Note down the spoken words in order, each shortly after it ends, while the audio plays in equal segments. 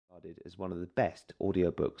regarded as one of the best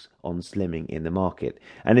audiobooks on slimming in the market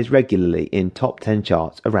and is regularly in top 10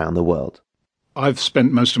 charts around the world. I've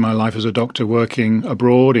spent most of my life as a doctor working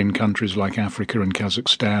abroad in countries like Africa and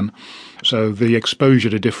Kazakhstan. So the exposure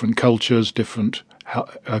to different cultures, different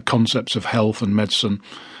concepts of health and medicine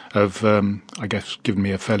have, I guess, given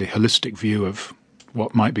me a fairly holistic view of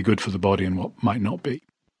what might be good for the body and what might not be.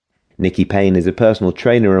 Nikki Payne is a personal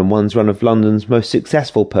trainer and runs one of London's most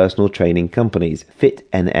successful personal training companies,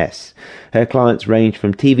 FitNS. Her clients range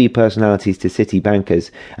from TV personalities to city bankers,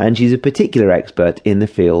 and she's a particular expert in the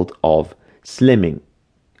field of slimming.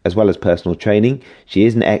 As well as personal training, she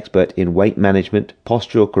is an expert in weight management,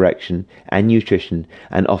 postural correction and nutrition,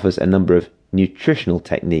 and offers a number of nutritional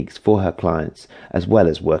techniques for her clients, as well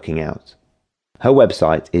as working out. Her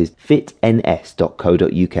website is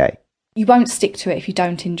fitns.co.uk. You won't stick to it if you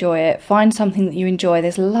don't enjoy it. Find something that you enjoy.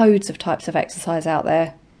 There's loads of types of exercise out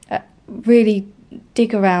there. Really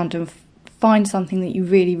dig around and find something that you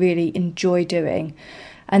really, really enjoy doing,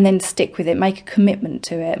 and then stick with it. Make a commitment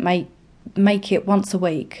to it. Make it once a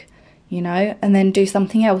week, and then do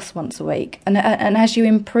something else once a week. And as you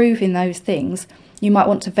improve in those things, you might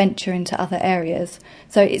want to venture into other areas.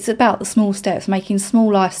 So it's about the small steps, making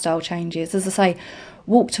small lifestyle changes. As I say,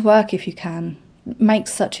 walk to work if you can. It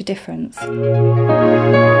makes such a difference.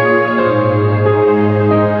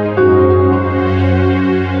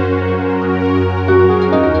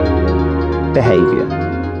 Behaviour.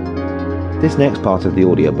 This next part of the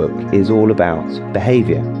audiobook is all about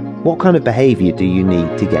behaviour. What kind of behaviour do you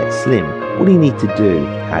need to get slim? What do you need to do?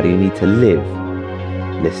 How do you need to live?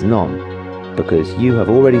 Listen on, because you have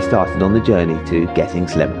already started on the journey to getting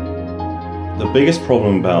slimmer. The biggest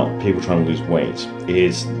problem about people trying to lose weight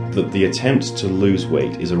is that the attempt to lose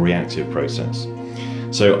weight is a reactive process.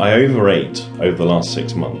 So I overate over the last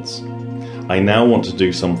 6 months. I now want to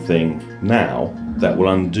do something now that will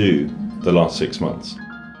undo the last 6 months.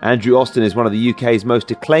 Andrew Austin is one of the UK's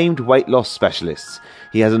most acclaimed weight loss specialists.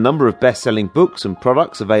 He has a number of best-selling books and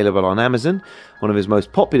products available on Amazon. One of his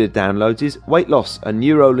most popular downloads is Weight Loss, a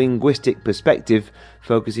Neuro-Linguistic Perspective,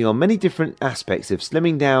 focusing on many different aspects of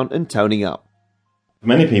slimming down and toning up.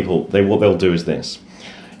 Many people, what they'll do is this.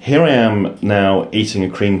 Here I am now eating a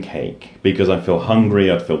cream cake because I feel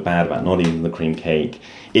hungry, I feel bad about not eating the cream cake.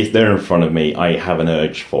 If they're in front of me, I have an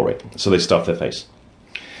urge for it. So they stuff their face.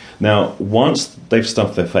 Now, once they've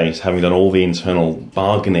stuffed their face, having done all the internal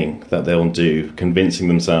bargaining that they'll do, convincing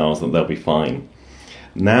themselves that they'll be fine,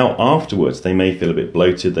 now afterwards they may feel a bit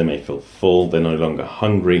bloated, they may feel full, they're no longer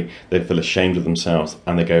hungry, they feel ashamed of themselves,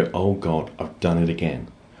 and they go, oh God, I've done it again.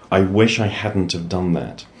 I wish I hadn't have done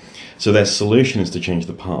that. So their solution is to change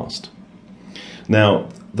the past. Now,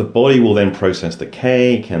 the body will then process the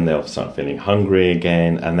cake and they'll start feeling hungry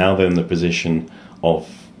again, and now they're in the position of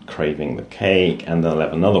craving the cake, and they'll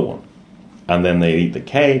have another one. And then they eat the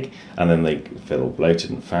cake, and then they feel all bloated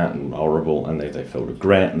and fat and horrible, and they feel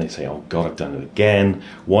regret, and they say, oh God, I've done it again.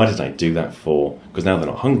 Why did I do that for? Because now they're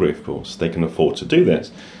not hungry, of course. They can afford to do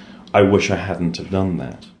this. I wish I hadn't have done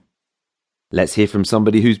that. Let's hear from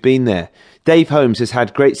somebody who's been there. Dave Holmes has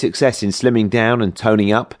had great success in slimming down and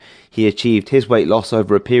toning up. He achieved his weight loss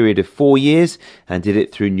over a period of 4 years and did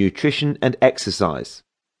it through nutrition and exercise.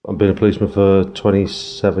 I've been a policeman for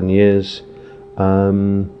 27 years.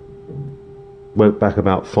 Went back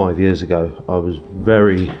about 5 years ago. I was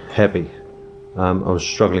very heavy. I was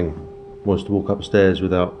struggling to walk upstairs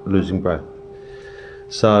without losing breath.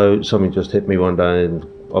 So something just hit me one day and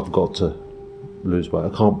I've got to lose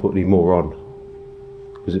weight. I can't put any more on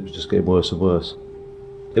because it was just getting worse and worse.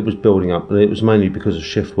 It was building up, and it was mainly because of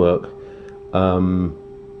shift work.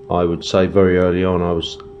 I would say very early on I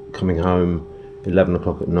was coming home 11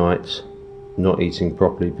 o'clock at night, not eating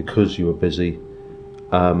properly because you were busy,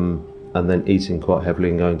 and then eating quite heavily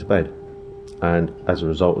and going to bed. And as a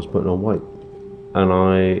result, I was putting on weight. And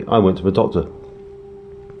I went to my doctor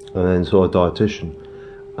and then saw a dietitian,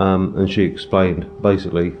 and she explained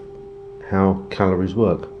basically how calories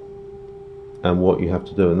work and what you have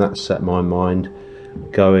to do, and that set my mind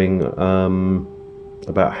going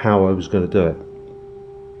about how I was going to do it.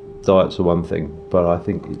 Diets are one thing, but I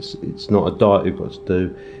think it's not a diet you've got to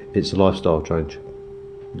do, it's a lifestyle change.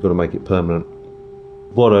 You've got to make it permanent.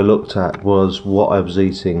 What I looked at was what I was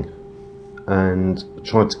eating and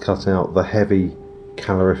tried to cut out the heavy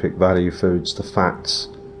calorific value foods, the fats,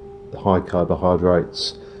 the high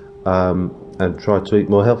carbohydrates, and tried to eat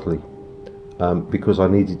more healthily. Because I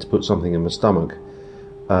needed to put something in my stomach,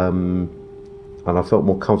 and I felt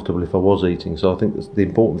more comfortable if I was eating. So I think that's the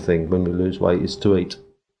important thing when we lose weight is to eat.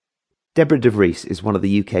 Deborah De Vries is one of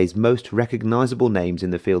the UK's most recognisable names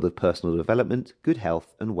in the field of personal development, good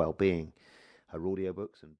health and well-being. Her audiobooks and